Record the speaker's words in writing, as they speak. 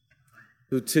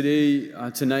So tonight,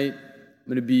 I'm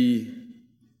going to be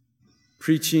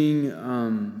preaching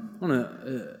on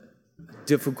a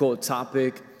difficult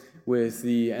topic with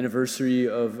the anniversary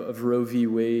of Roe v.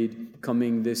 Wade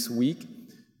coming this week.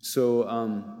 So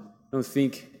I don't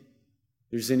think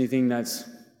there's anything that's,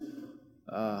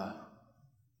 I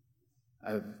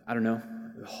don't know,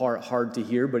 hard to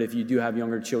hear. But if you do have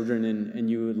younger children and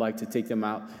you would like to take them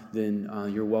out, then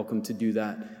you're welcome to do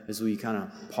that as we kind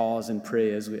of pause and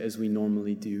pray as we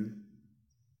normally do.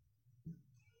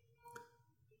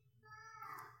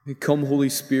 Come, Holy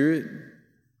Spirit.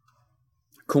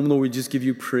 Come, Lord, we just give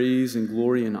you praise and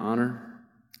glory and honor.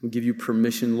 We give you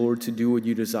permission, Lord, to do what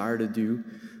you desire to do.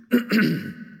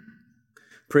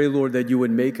 Pray, Lord, that you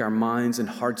would make our minds and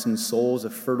hearts and souls a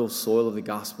fertile soil of the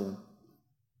gospel,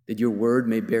 that your word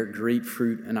may bear great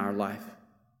fruit in our life.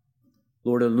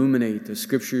 Lord, illuminate the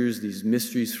scriptures, these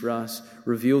mysteries for us.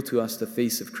 Reveal to us the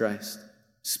face of Christ.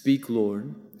 Speak,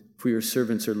 Lord, for your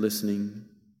servants are listening,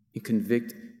 and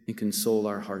convict and console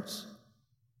our hearts.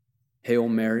 Hail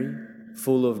Mary,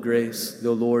 full of grace, the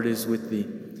Lord is with thee.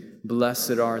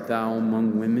 Blessed art thou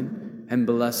among women, and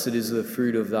blessed is the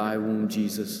fruit of thy womb,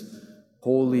 Jesus.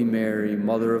 Holy Mary,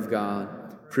 Mother of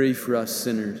God, pray for us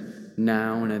sinners,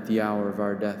 now and at the hour of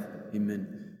our death.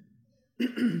 Amen.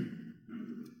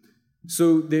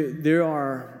 So there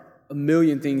are a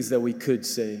million things that we could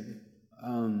say.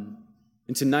 And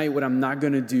tonight what I'm not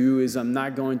going to do is I'm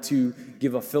not going to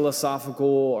give a philosophical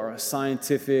or a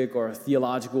scientific or a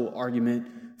theological argument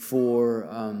for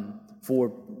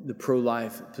the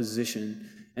pro-life position.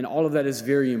 And all of that is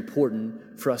very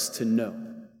important for us to know.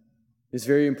 It's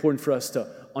very important for us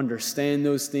to understand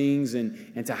those things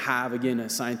and to have, again, a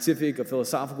scientific, a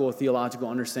philosophical, a theological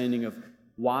understanding of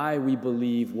why we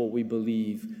believe what we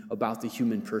believe about the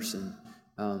human person.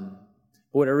 But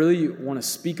what I really want to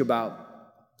speak about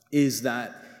is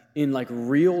that in like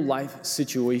real life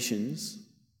situations,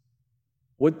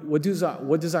 what does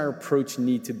our approach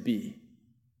need to be?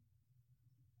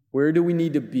 Where do we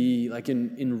need to be like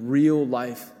in real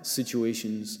life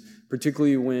situations,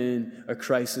 particularly when a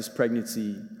crisis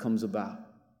pregnancy comes about?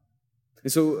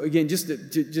 And so again,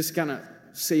 just kind of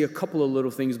say a couple of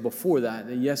little things before that.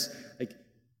 And yes, like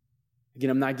again,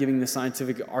 I'm not giving the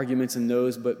scientific arguments in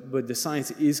those, but the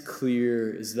science is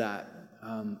clear is that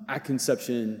at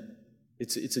conception,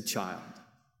 it's a child.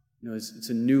 You know, it's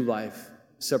a new life,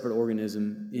 separate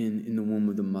organism in the womb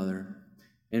of the mother.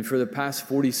 And for the past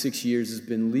 46 years, it's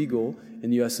been legal in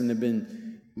the U.S., and there have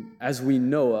been, as we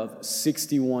know of,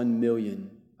 61 million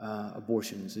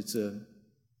abortions. It's a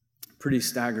pretty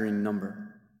staggering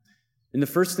number. And the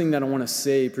first thing that I want to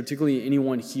say, particularly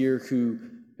anyone here who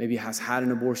maybe has had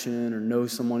an abortion or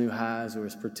knows someone who has or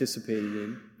has participated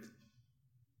in,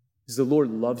 is the Lord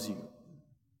loves you.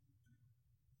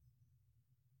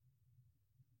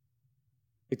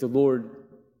 Like the Lord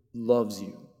loves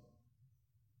you.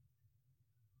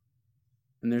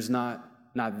 And there's not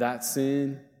that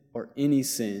sin or any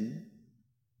sin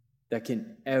that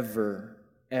can ever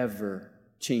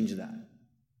change that.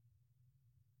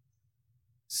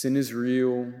 Sin is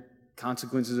real.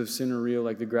 Consequences of sin are real,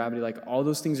 like the gravity, like all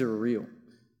those things are real.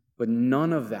 But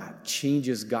none of that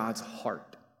changes God's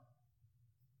heart.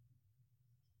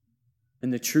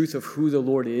 And the truth of who the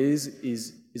Lord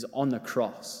is on the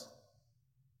cross.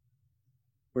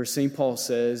 Where St. Paul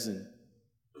says, and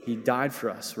he died for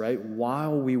us, right?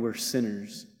 While we were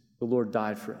sinners, the Lord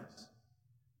died for us.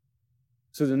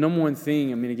 So the number one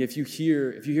thing, I mean, if you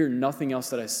hear nothing else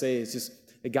that I say, it's just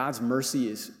that God's mercy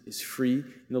is free,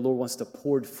 and the Lord wants to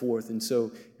pour it forth. And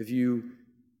so if you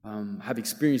have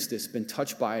experienced this, been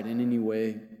touched by it in any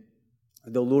way,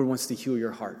 the Lord wants to heal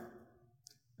your heart.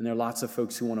 And there are lots of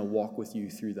folks who want to walk with you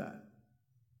through that.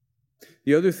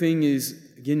 The other thing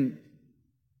is, again,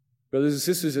 brothers and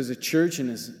sisters, as a church and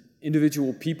as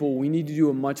individual people, we need to do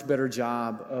a much better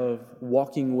job of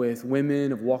walking with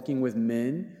women, of walking with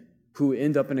men who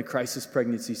end up in a crisis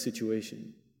pregnancy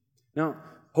situation. Now,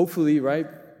 hopefully, right,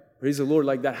 praise the Lord,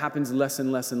 like that happens less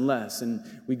and less and less, and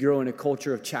we grow in a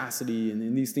culture of chastity,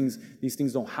 and these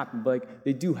things don't happen, but like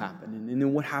they do happen. And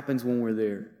then what happens when we're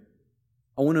there?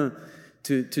 I want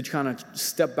to kind of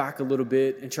step back a little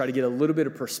bit and try to get a little bit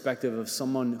of perspective of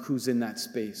someone who's in that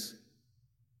space.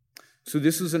 So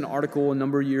this was an article a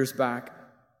number of years back,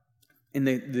 and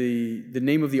the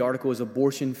name of the article is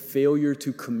Abortion Failure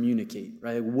to Communicate,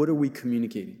 right? Like, what are we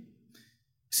communicating?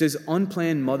 It says,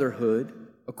 unplanned motherhood,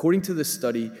 according to the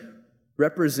study,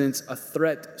 represents a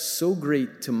threat so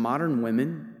great to modern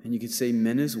women, and you could say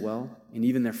men as well, and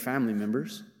even their family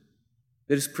members,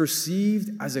 that is perceived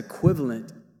as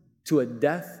equivalent to a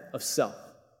death of self.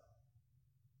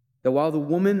 That while the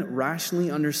woman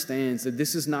rationally understands that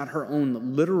this is not her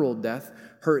own literal death,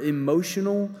 her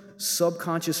emotional,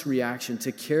 subconscious reaction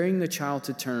to carrying the child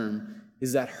to term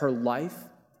is that her life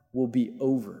will be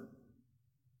over.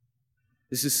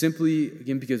 This is simply,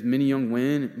 again, because many young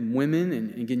women,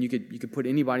 and again, you could put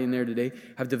anybody in there today,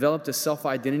 have developed a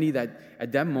self-identity that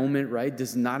at that moment, right,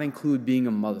 does not include being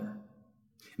a mother.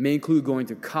 It may include going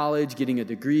to college, getting a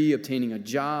degree, obtaining a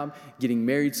job, getting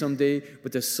married someday,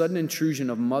 but the sudden intrusion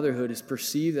of motherhood is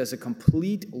perceived as a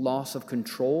complete loss of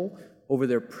control over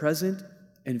their present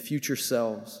and future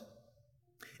selves.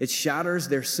 It shatters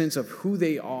their sense of who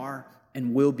they are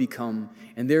and will become,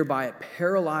 and thereby it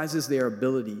paralyzes their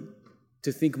ability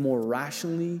to think more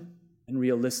rationally and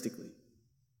realistically.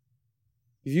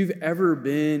 If you've ever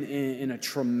been in a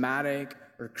traumatic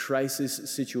or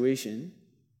crisis situation,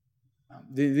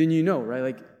 then you know, right?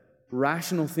 Like,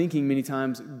 rational thinking many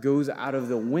times goes out of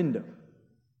the window.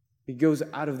 It goes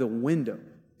out of the window.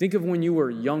 Think of when you were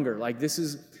younger. Like, this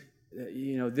is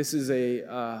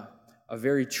a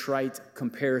very trite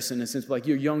comparison in a sense. Like,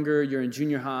 you're younger, you're in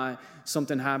junior high,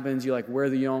 something happens, you like wear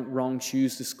the wrong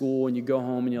shoes to school, and you go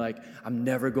home and you're like, I'm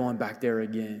never going back there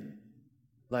again.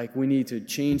 Like, we need to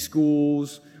change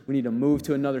schools, we need to move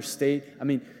to another state. I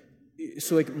mean,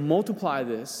 so like multiply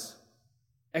this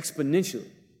exponentially.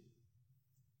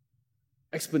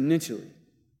 And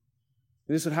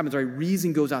this is what happens, right?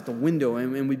 Reason goes out the window,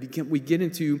 and we get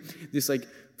into this like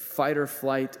fight or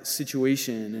flight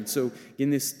situation. And so in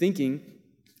this thinking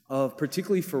of,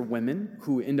 particularly for women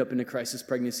who end up in a crisis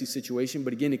pregnancy situation,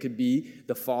 but again, it could be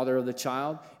the father of the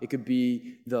child, it could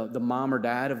be the mom or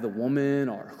dad of the woman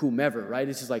or whomever, right?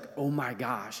 It's just like, oh my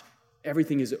gosh,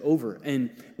 everything is over.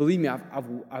 And believe me,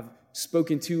 I've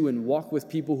spoken to and walked with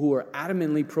people who are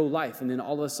adamantly pro-life, and then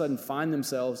all of a sudden find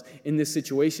themselves in this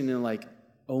situation and like,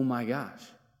 oh my gosh.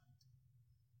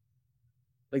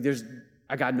 Like,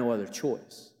 I got no other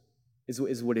choice,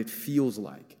 is what it feels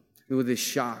like. With the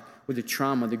shock, with the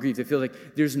trauma, the grief. They feel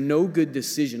like there's no good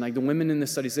decision. Like the women in the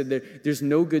study said, there's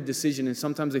no good decision. And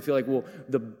sometimes they feel like, well,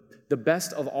 the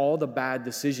best of all the bad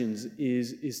decisions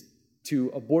is to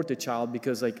abort the child,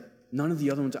 because like none of the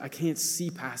other ones, I can't see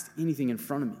past anything in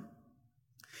front of me.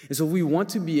 And so we want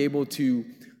to be able to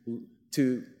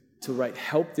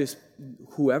help this,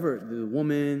 whoever, the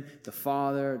woman, the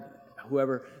father,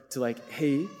 whoever, to like,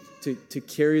 hey, to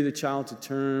carry the child to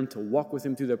term, to walk with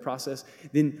him through the process.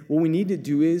 Then what we need to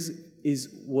do is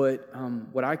what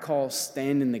I call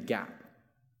stand in the gap.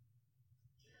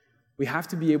 We have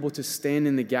to be able to stand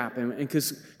in the gap, and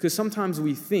because sometimes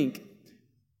we think,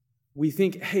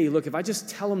 hey, look, if I just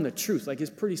tell him the truth, like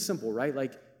it's pretty simple, right?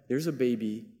 Like, there's a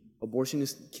baby, abortion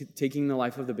is taking the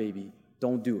life of the baby,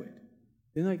 don't do it.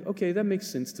 Then like, okay, that makes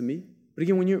sense to me. But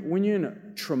again, when you're in a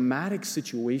traumatic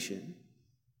situation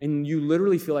and you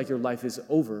literally feel like your life is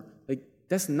over, like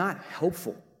that's not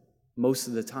helpful most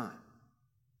of the time.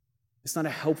 It's not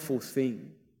a helpful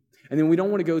thing. And then we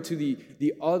don't want to go to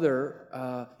the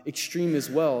other extreme as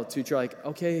well, to try like,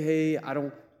 okay, hey, I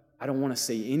don't want to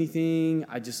say anything.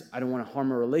 I don't want to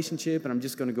harm a relationship, and I'm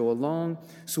just going to go along.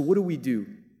 So what do?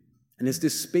 And it's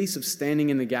this space of standing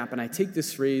in the gap. And I take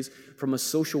this phrase from a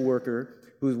social worker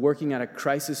who was working at a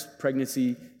crisis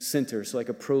pregnancy center, so like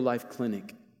a pro-life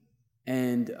clinic.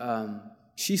 And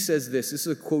she says this is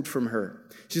a quote from her.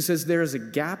 She says, there is a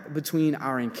gap between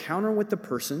our encounter with the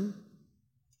person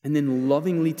and then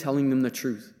lovingly telling them the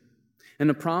truth. And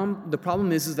the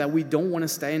problem is that we don't want to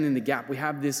stand in the gap. We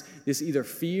have this either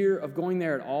fear of going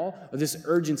there at all, or this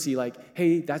urgency like,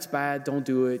 hey, that's bad, don't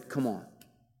do it, come on.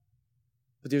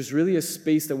 But there's really a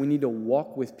space that we need to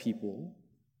walk with people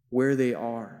where they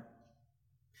are.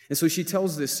 And so she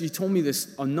told me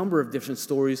this, a number of different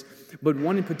stories, but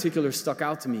one in particular stuck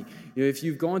out to me. You know, if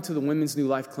you've gone to the Women's New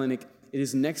Life Clinic, it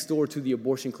is next door to the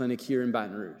abortion clinic here in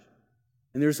Baton Rouge.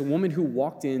 And there's a woman who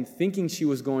walked in thinking she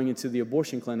was going into the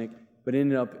abortion clinic, but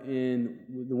ended up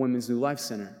in the Women's New Life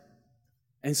Center.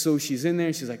 And so she's in there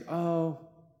and she's like, oh,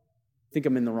 I think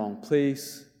I'm in the wrong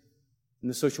place. And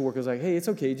the social worker's like, hey, it's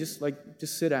okay, just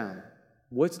sit down.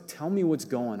 Tell me what's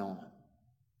going on.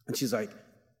 And she's like,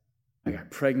 I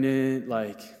got pregnant,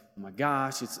 like, oh my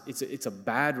gosh, it's a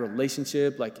bad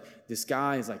relationship. Like, this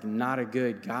guy is like not a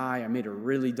good guy. I made a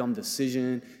really dumb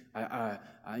decision. I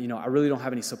really don't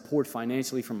have any support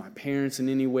financially from my parents in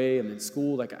any way. I'm in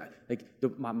school,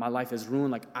 my life is ruined.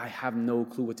 Like, I have no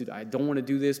clue what to do. I don't want to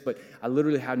do this, but I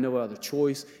literally have no other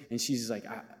choice. And she's like,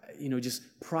 just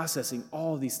processing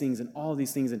all these things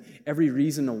and every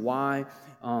reason why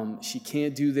she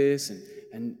can't do this,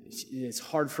 and it's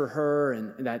hard for her,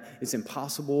 and that it's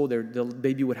impossible. The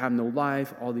baby would have no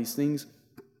life, all these things.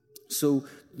 So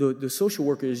the social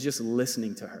worker is just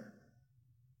listening to her.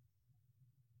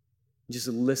 just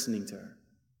listening to her.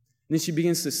 And then she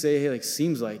begins to say, hey, like,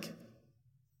 seems like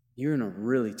you're in a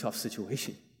really tough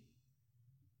situation.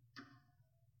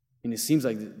 And it seems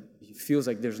like, it feels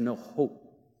like there's no hope.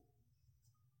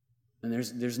 And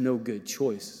there's no good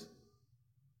choice.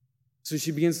 So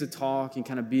she begins to talk and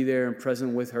kind of be there and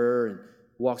present with her and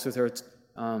walks with her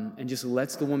and just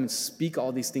lets the woman speak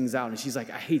all these things out. And she's like,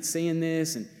 I hate saying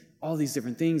this, and all these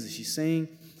different things that she's saying.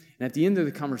 And at the end of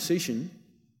the conversation,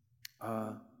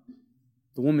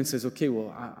 the woman says, okay,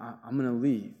 well, I'm going to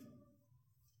leave.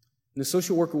 And the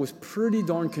social worker was pretty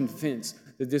darn convinced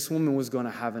that this woman was going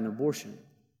to have an abortion.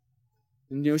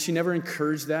 And, she never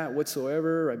encouraged that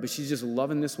whatsoever, right? But she's just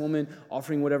loving this woman,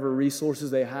 offering whatever resources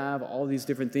they have, all these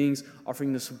different things,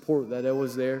 offering the support that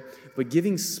was there, but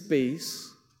giving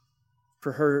space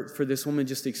for this woman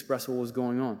just to express what was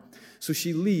going on. So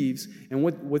she leaves, and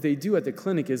what they do at the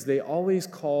clinic is they always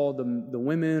call the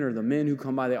women or the men who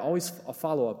come by, they always a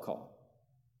follow-up call.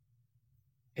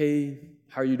 Hey,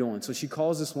 how are you doing? So she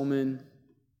calls this woman,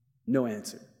 no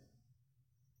answer.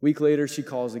 Week later, she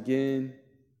calls again,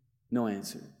 no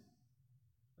answer.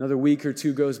 Another week or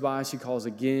two goes by, she calls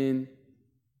again,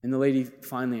 and the lady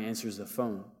finally answers the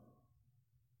phone.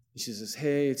 She says,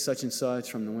 hey, it's such and such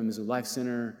from the Women's Life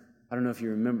Center. I don't know if you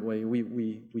remember,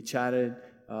 we chatted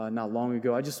not long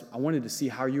ago. I wanted to see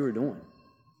how you were doing.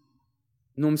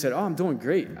 And the woman said, oh, I'm doing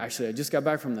great. Actually, I just got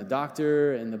back from the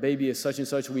doctor, and the baby is such and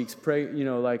such weeks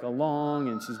along,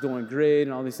 and she's doing great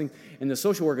and all these things. And the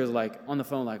social worker is like on the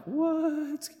phone like,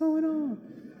 what's going on?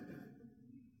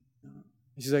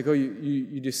 She's like, oh,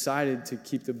 you decided to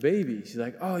keep the baby. She's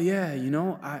like, oh, yeah,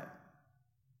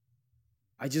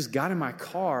 I just got in my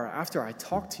car after I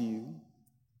talked to you.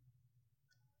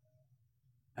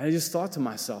 And I just thought to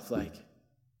myself, like,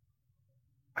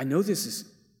 I know this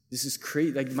is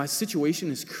crazy. Like, my situation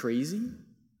is crazy,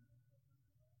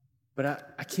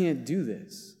 but I can't do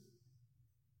this.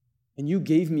 And you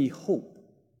gave me hope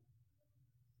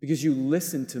because you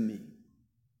listened to me.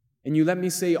 And you let me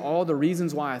say all the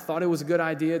reasons why I thought it was a good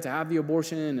idea to have the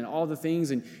abortion and all the things,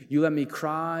 and you let me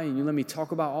cry, and you let me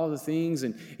talk about all the things,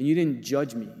 and you didn't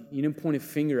judge me. You didn't point a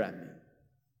finger at me.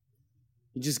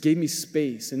 You just gave me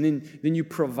space, and then you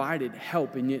provided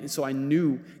help, and so I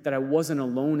knew that I wasn't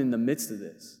alone in the midst of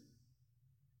this.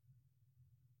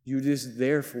 You were just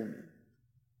there for me.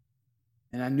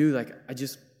 And I knew, like, I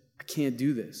can't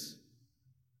do this.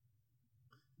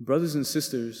 Brothers and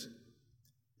sisters,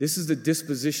 this is the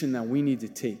disposition that we need to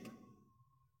take.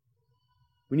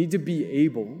 We need to be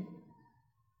able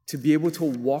to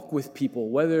walk with people,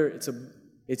 whether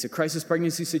it's a crisis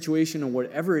pregnancy situation or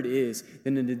whatever it is,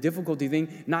 then in the difficulty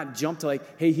thing, not jump to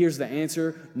like, hey, here's the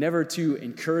answer, never to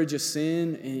encourage a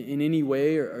sin in any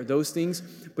way or those things,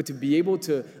 but to be able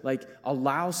to like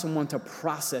allow someone to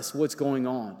process what's going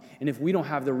on. And if we don't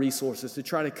have the resources, to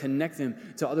try to connect them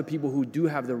to other people who do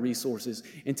have the resources,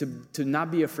 and to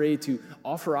not be afraid to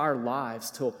offer our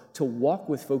lives to walk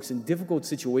with folks in difficult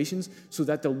situations so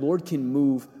that the Lord can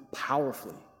move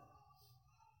powerfully.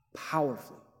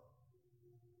 Powerfully.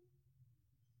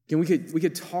 And we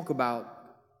could talk about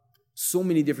so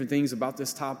many different things about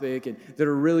this topic and that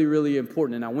are really, really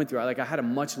important. And I went through it. I had a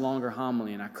much longer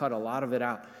homily, and I cut a lot of it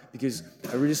out because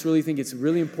I just really think it's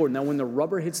really important that when the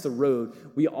rubber hits the road,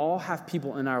 we all have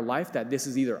people in our life that this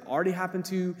is either already happened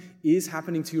to, is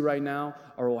happening to right now,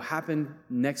 or will happen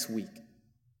next week.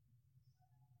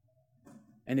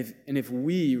 And if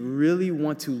we really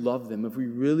want to love them, if we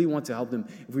really want to help them,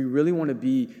 if we really want to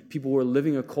be people who are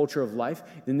living a culture of life,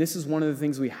 then this is one of the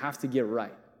things we have to get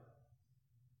right.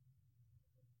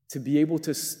 To be able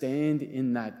to stand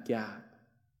in that gap.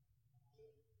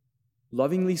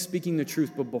 Lovingly speaking the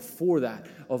truth, but before that,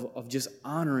 of just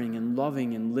honoring and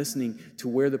loving and listening to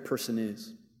where the person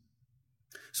is.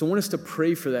 So I want us to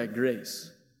pray for that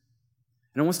grace.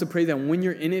 And I want us to pray that when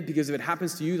you're in it, because if it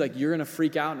happens to you, like you're going to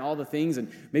freak out and all the things,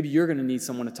 and maybe you're going to need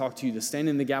someone to talk to you, to stand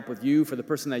in the gap with you for the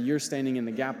person that you're standing in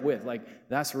the gap with. Like,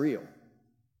 that's real.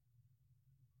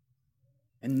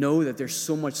 And know that there's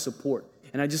so much support.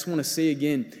 And I just want to say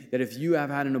again that if you have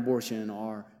had an abortion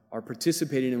or are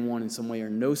participating in one in some way or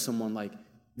know someone, like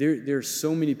there's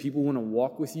so many people who want to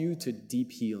walk with you to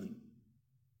deep healing.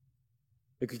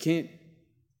 Like, you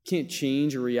can't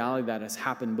change a reality that has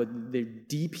happened, but the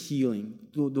deep healing,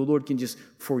 the Lord can just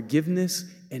forgiveness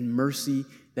and mercy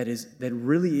that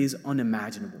really is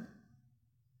unimaginable.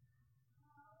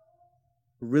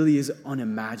 Really is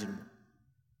unimaginable.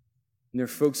 And there are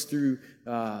folks through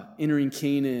Entering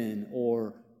Canaan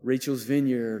or Rachel's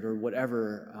Vineyard or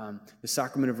whatever, the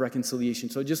Sacrament of Reconciliation.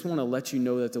 So I just want to let you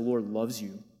know that the Lord loves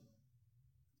you.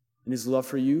 And his love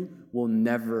for you will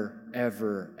never,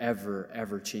 ever, ever,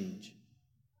 ever change.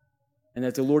 and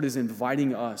that the Lord is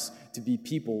inviting us to be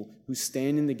people who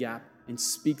stand in the gap and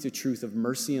speak the truth of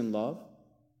mercy and love,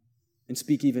 and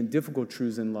speak even difficult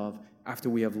truths in love after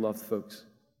we have loved folks.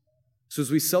 So as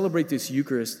we celebrate this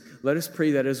Eucharist, let us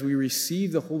pray that as we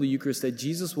receive the Holy Eucharist, that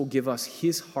Jesus will give us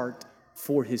his heart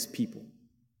for his people,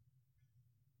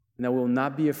 and that we will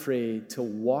not be afraid to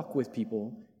walk with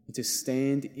people and to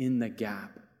stand in the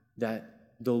gap, that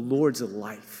the Lord's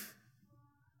life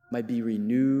might be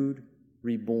renewed,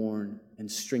 reborn,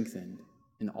 and strengthened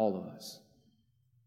in all of us.